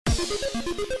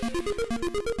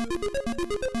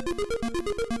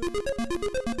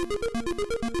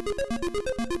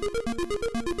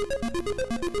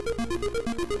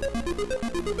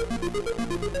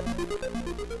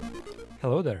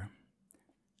Hello there.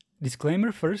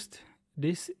 Disclaimer first,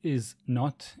 this is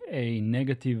not a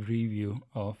negative review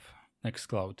of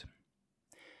Nextcloud.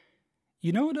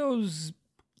 You know those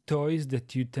toys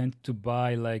that you tend to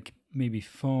buy, like maybe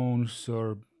phones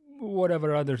or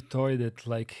whatever other toy that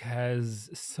like has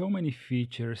so many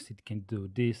features, it can do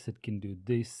this, it can do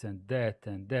this and that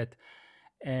and that,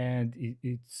 and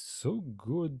it's so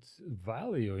good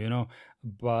value, you know,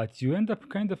 but you end up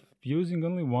kind of using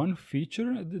only one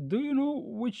feature. Do you know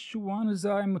which ones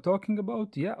I'm talking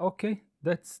about? Yeah, okay,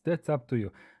 that's up to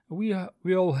you. We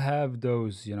all have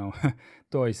those, you know,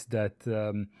 toys that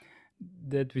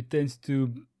that we tend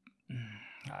to,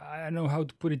 I don't know how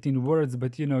to put it in words,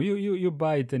 but you know, you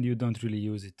buy it and you don't really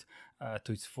use it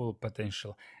to its full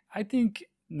potential. I think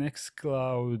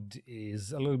Nextcloud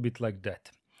is a little bit like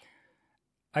that.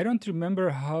 I don't remember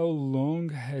how long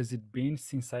has it been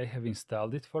since I have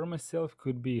installed it for myself.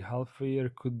 Could be half a year,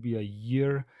 could be a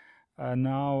year.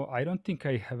 Now, I don't think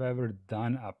I have ever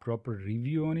done a proper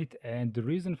review on it, and the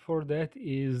reason for that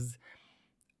is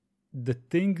the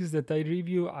things that I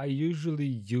review, I usually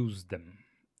use them.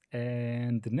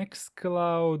 And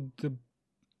Nextcloud,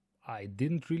 I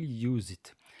didn't really use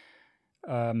it.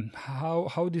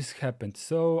 How this happened?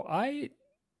 So I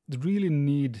really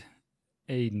need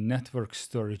a network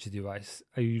storage device.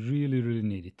 I really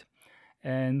need it.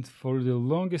 And for the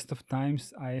longest of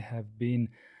times, I have been,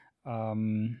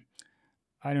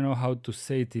 I don't know how to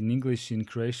say it in English. In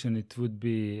Croatian, it would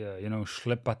be, you know,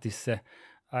 šlepati se.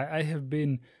 I have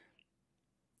been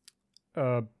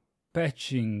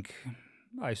patching,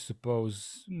 I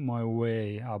suppose, my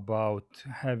way about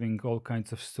having all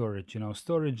kinds of storage. You know,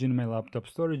 storage in my laptop,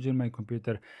 storage in my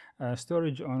computer,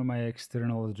 storage on my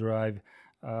external drive,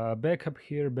 backup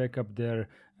here, backup there.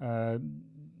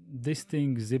 This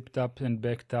thing zipped up and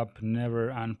backed up, never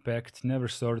unpacked, never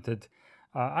sorted.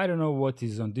 I don't know what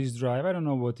is on this drive. I don't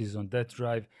know what is on that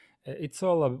drive. It's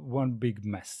all one big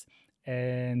mess.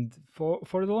 And for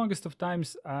the longest of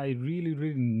times, I really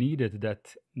needed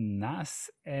that NAS,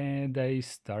 and I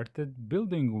started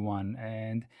building one.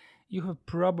 And you have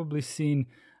probably seen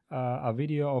a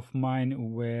video of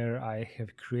mine where I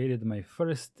have created my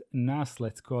first NAS,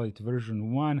 let's call it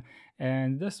version 1,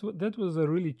 and that was a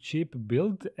really cheap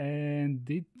build, and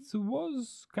it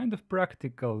was kind of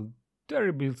practical,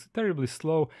 terribly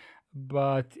slow,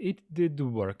 but it did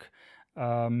work.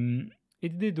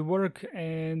 It did work,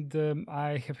 and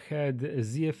I have had a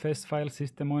ZFS file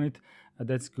system on it.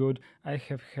 That's good. I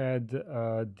have had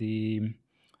the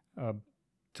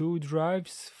 2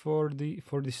 drives for the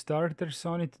starters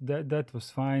on it. That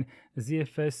was fine.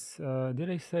 ZFS. Did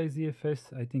I say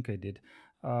ZFS? I think I did.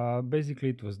 Basically,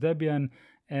 it was Debian,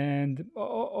 and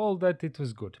all that. It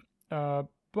was good,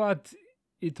 but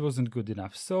it wasn't good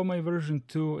enough. So my version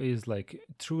 2 is like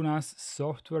TrueNAS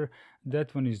software.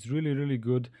 That one is really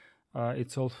good.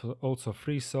 It's also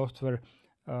free software.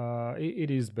 It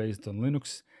is based on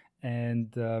Linux,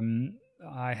 and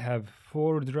I have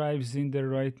 4 drives in there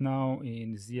right now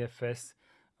in ZFS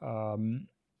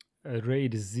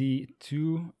RAID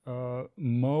Z2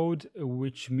 mode,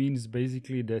 which means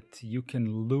basically that you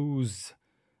can lose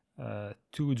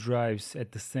 2 drives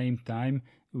at the same time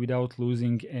without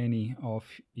losing any of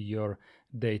your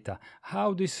data.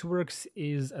 How this works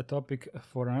is a topic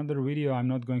for another video. I'm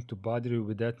not going to bother you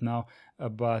with that now,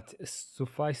 but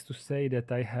suffice to say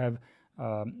that I have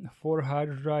 4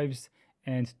 hard drives,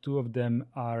 and 2 of them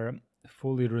are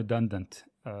fully redundant.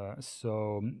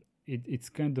 So it's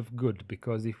kind of good,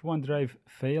 because if one drive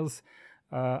fails,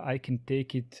 I can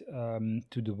take it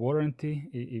to the warranty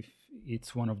if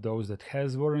it's one of those that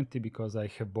has warranty, because I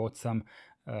have bought some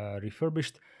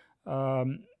refurbished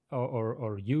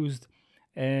or used.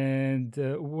 And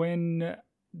when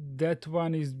that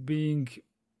one is being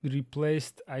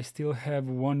replaced, I still have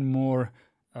one more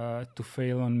to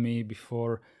fail on me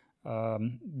before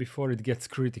it gets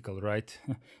critical, right?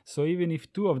 So even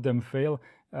if 2 of them fail,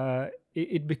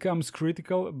 it becomes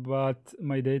critical, but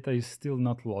my data is still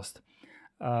not lost.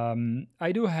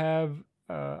 I do have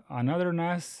another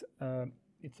NAS.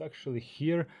 It's actually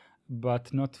here,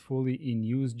 but not fully in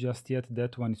use just yet.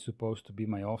 That one is supposed to be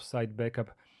my offsite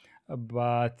backup.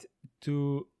 But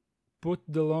to put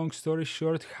the long story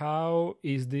short, how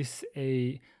is this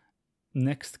a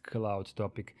Nextcloud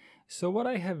topic? So what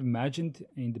I have imagined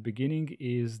in the beginning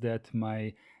is that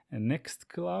my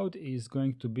Nextcloud is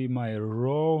going to be my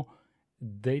raw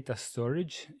data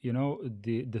storage, you know,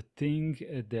 the thing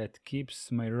that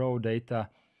keeps my raw data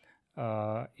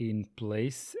in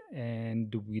place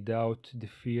and without the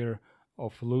fear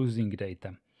of losing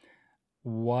data.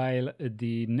 While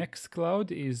the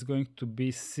Nextcloud is going to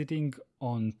be sitting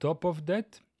on top of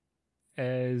that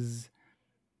as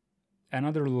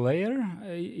another layer,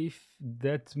 if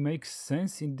that makes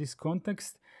sense in this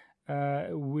context,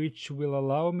 which will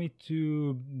allow me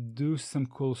to do some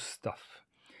cool stuff.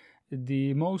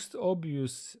 The most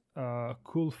obvious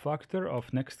cool factor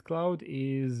of Nextcloud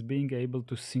is being able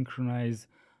to synchronize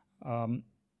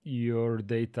your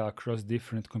data across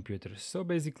different computers. So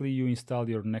basically, you install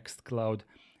your Nextcloud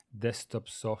desktop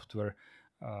software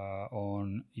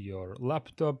on your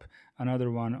laptop, another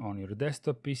one on your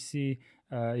desktop PC.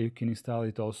 You can install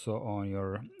it also on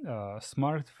your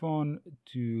smartphone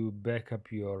to back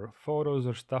up your photos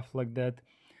or stuff like that.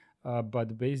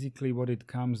 But basically what it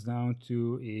comes down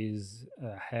to is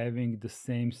having the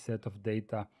same set of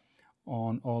data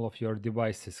on all of your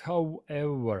devices.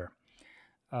 However,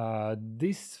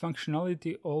 this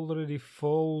functionality already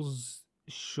falls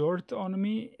short on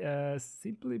me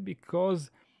simply because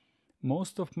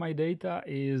most of my data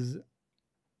is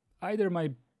either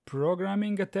my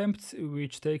programming attempts,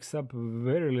 which takes up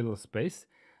very little space,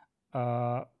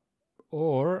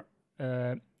 or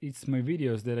it's my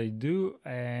videos that I do,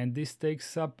 and this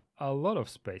takes up a lot of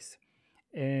space.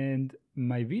 And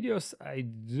my videos, I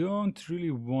don't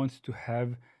really want to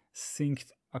have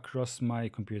synced across my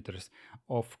computers.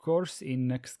 Of course, in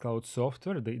Nextcloud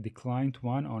software, the client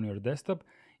one on your desktop,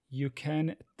 you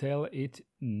can tell it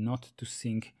not to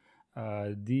sync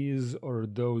these or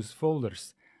those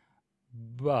folders.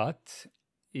 But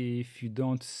if you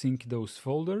don't sync those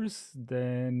folders,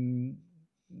 then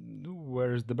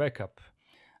where's the backup?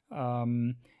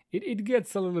 It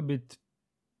gets a little bit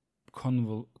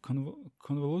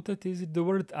convoluted, is it the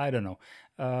word? I don't know.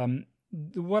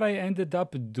 What I ended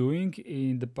up doing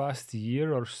in the past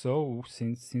year or so,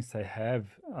 since I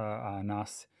have a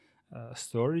NAS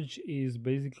storage, is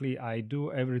basically I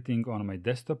do everything on my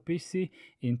desktop PC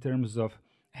in terms of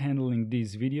handling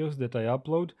these videos that I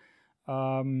upload.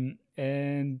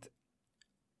 And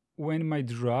when my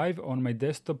drive on my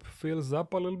desktop fills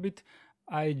up a little bit,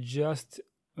 I just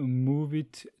move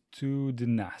it to the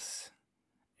NAS.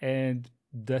 And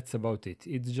that's about it.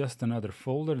 It's just another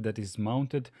folder that is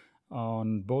mounted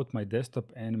on both my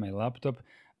desktop and my laptop.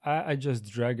 I just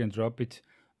drag and drop it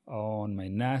on my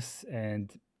NAS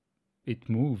and it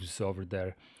moves over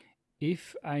there.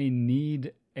 If I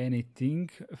need anything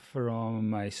from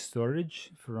my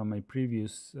storage, from my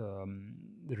previous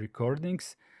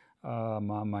recordings,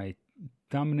 my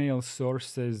thumbnail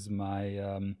sources,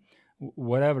 my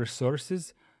whatever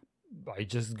sources, I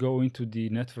just go into the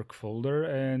network folder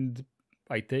and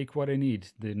I take what I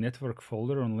need. The network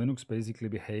folder on Linux basically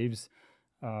behaves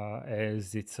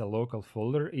as it's a local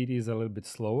folder. It is a little bit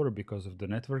slower because of the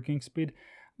networking speed,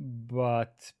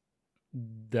 but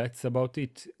that's about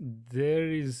it. There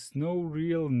is no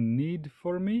real need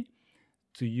for me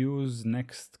to use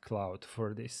Nextcloud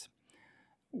for this.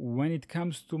 When it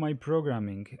comes to my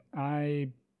programming, I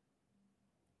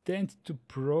tend to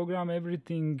program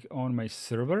everything on my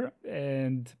server,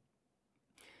 and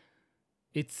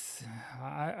it's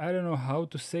I don't know how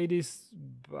to say this,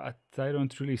 but I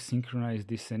don't really synchronize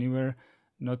this anywhere.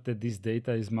 Not that this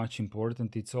data is much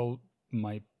important, it's all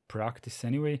my practice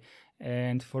anyway.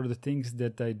 And for the things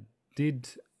that I did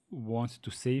want to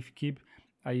save keep,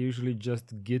 I usually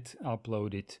just git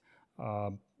upload it,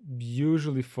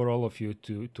 usually for all of you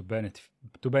to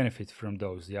benefit from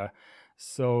those. Yeah,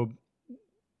 so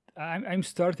I'm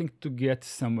starting to get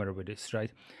somewhere with this,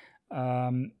 right?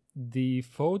 The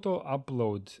photo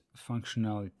upload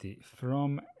functionality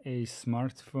from a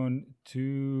smartphone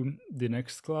to the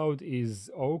Nextcloud is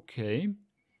okay.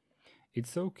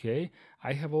 It's okay.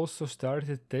 I have also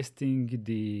started testing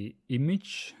the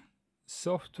image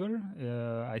software.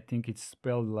 I think it's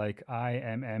spelled like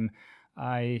IMMICH.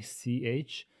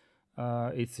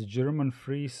 It's a German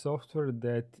free software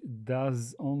that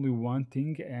does only one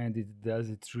thing, and it does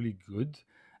it really good.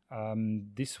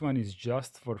 This one is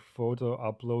just for photo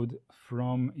upload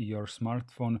from your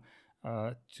smartphone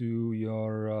to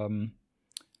your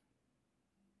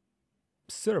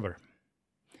server.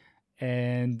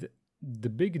 And the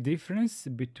big difference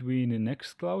between an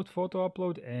Nextcloud photo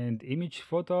upload and image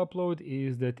photo upload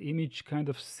is that image kind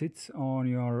of sits on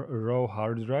your raw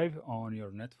hard drive on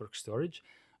your network storage,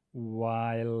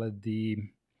 while the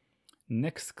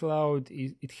Nextcloud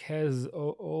it has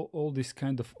all this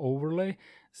kind of overlay.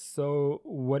 So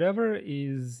whatever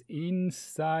is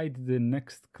inside the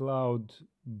Nextcloud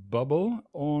bubble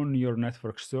on your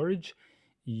network storage,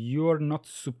 you are not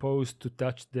supposed to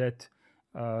touch that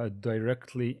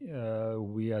directly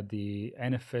via the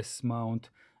NFS mount,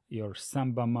 your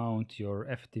Samba mount, your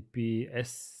FTP,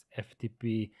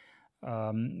 SFTP,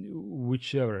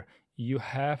 whichever. You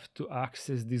have to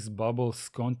access this Bubbles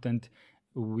content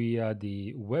via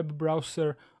the web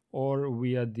browser or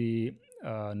via the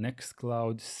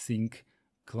Nextcloud sync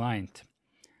client.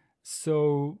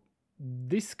 So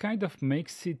this kind of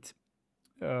makes it,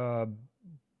 uh,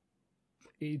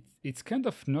 it's kind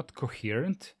of not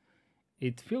coherent.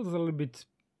 It feels a little bit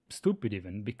stupid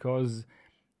even, because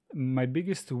my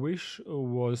biggest wish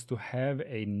was to have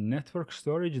a network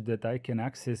storage that I can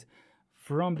access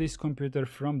from this computer,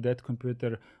 from that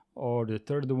computer, or the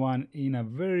third one in a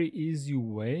very easy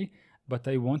way. But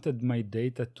I wanted my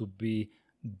data to be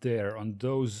there on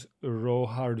those raw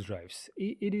hard drives.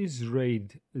 It is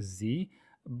RAID Z,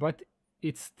 but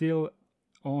it's still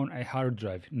on a hard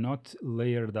drive, not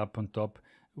layered up on top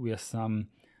with some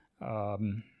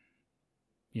um,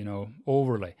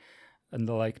 overlay, and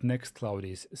like Nextcloud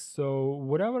is. So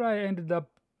whatever I ended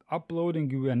up uploading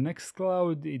via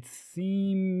Nextcloud, it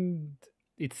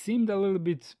seemed a little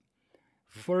bit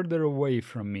further away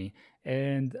from me,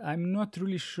 and I'm not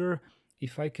really sure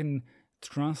if I can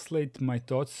translate my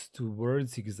thoughts to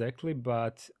words exactly,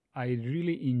 but I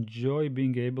really enjoy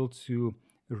being able to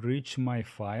reach my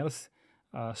files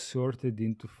sorted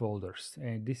into folders,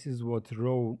 and this is what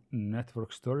raw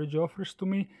network storage offers to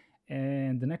me,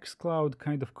 and the Nextcloud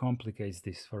kind of complicates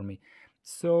this for me.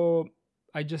 So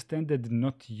I just ended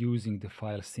not using the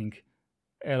file sync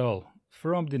at all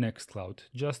from the Nextcloud,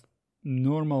 just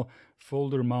normal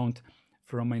folder mount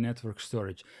from my network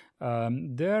storage.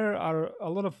 There are a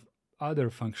lot of other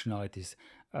functionalities.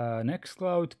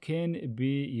 Nextcloud can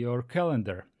be your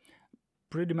calendar,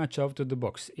 pretty much out of the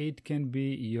box. It can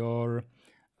be your,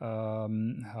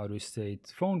 how do you say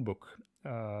it, phone book,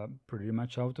 pretty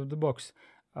much out of the box.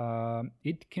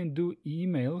 It can do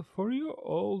email for you,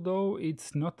 although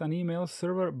it's not an email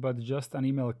server, but just an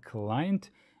email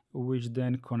client, which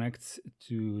then connects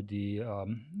to the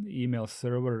email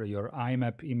server, your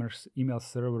IMAP email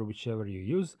server, whichever you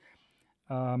use.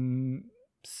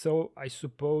 So I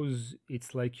suppose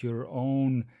it's like your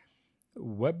own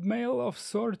webmail of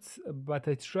sorts, but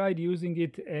I tried using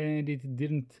it and it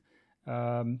didn't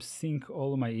sync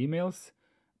all my emails.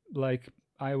 Like,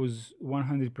 I was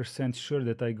 100% sure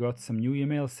that I got some new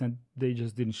emails and they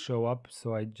just didn't show up,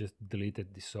 so I just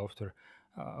deleted the software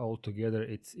altogether.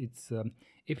 It's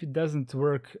if it doesn't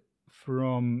work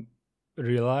from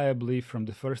reliably from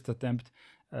the first attempt,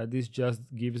 this just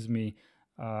gives me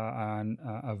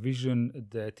a vision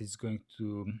that is going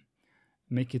to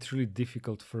make it really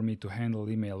difficult for me to handle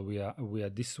email via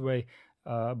this way.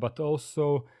 But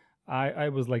also, I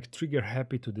was like trigger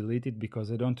happy to delete it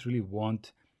because I don't really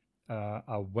want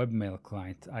a webmail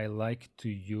client. I like to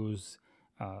use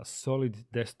solid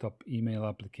desktop email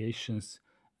applications,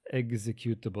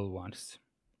 executable ones.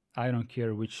 I don't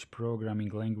care which programming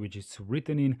language it's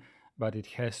written in, but it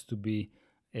has to be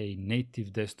a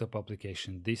native desktop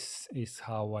application. This is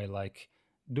how I like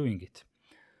doing it.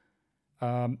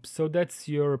 So that's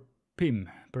your PIM,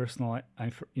 personal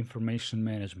information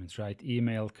management, right?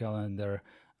 Email, calendar,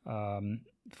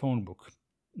 phone book.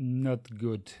 Not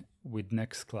good with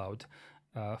Nextcloud.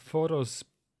 Photos,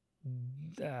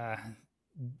 I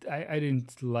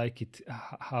didn't like it,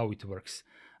 how it works.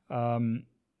 File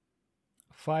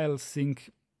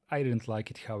sync, I didn't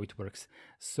like it how it works.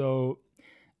 So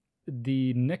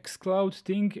the Nextcloud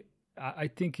thing, I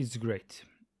think is great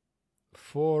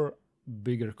for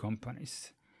bigger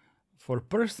companies. For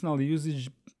personal usage,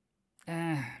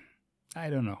 I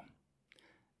don't know.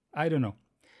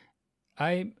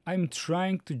 I'm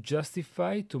trying to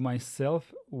justify to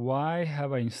myself why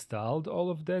have I installed all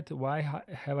of that? Why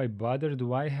have I bothered?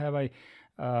 Why have I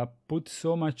put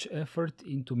so much effort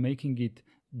into making it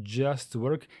just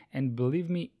work? And believe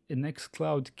me,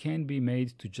 Nextcloud can be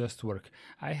made to just work.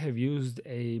 I have used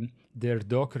their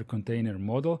Docker container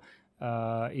model.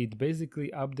 It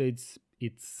basically updates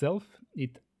itself.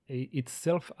 It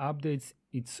self updates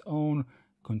its own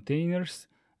containers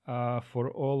for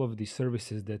all of the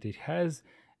services that it has,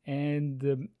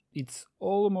 and it's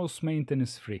almost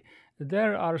maintenance free.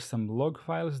 There are some log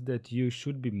files that you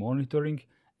should be monitoring,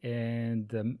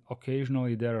 and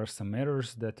occasionally there are some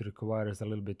errors that requires a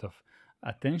little bit of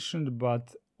attention,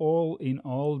 but all in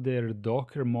all, their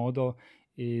Docker model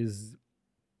is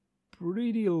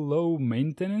pretty low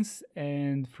maintenance,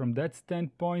 and from that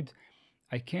standpoint,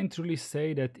 I can't really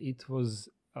say that it was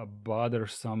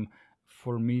bothersome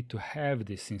for me to have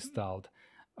this installed.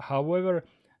 However,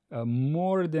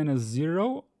 more than a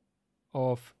zero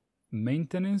of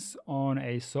maintenance on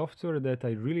a software that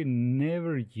I really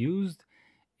never used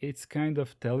it's kind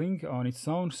of telling on its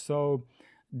own. So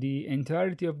the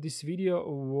entirety of this video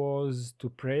was to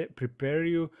prepare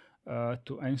you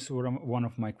to answer one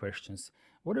of my questions.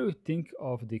 What do you think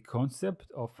of the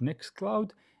concept of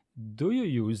Nextcloud? Do you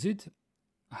use it?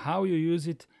 How you use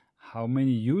it? How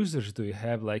many users do you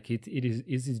have? Like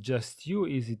is it just you?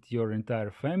 Is it your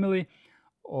entire family?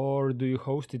 Or do you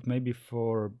host it maybe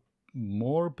for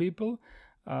more people?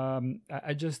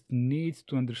 I just need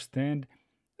to understand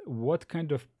what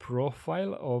kind of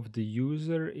profile of the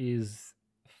user is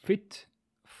fit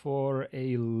for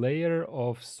a layer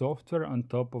of software on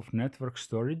top of network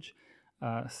storage,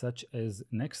 such as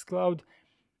Nextcloud.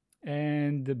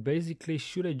 And basically,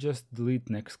 should I just delete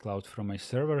Nextcloud from my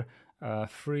server,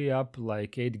 free up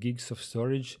like 8 gigs of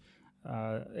storage,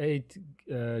 8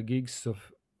 gigs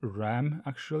of RAM,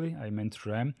 actually, I meant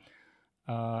RAM,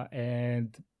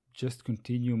 and just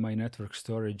continue my network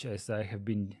storage as I have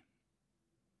been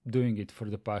doing it for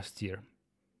the past year.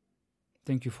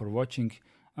 Thank you for watching.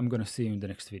 I'm gonna see you in the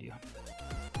next video.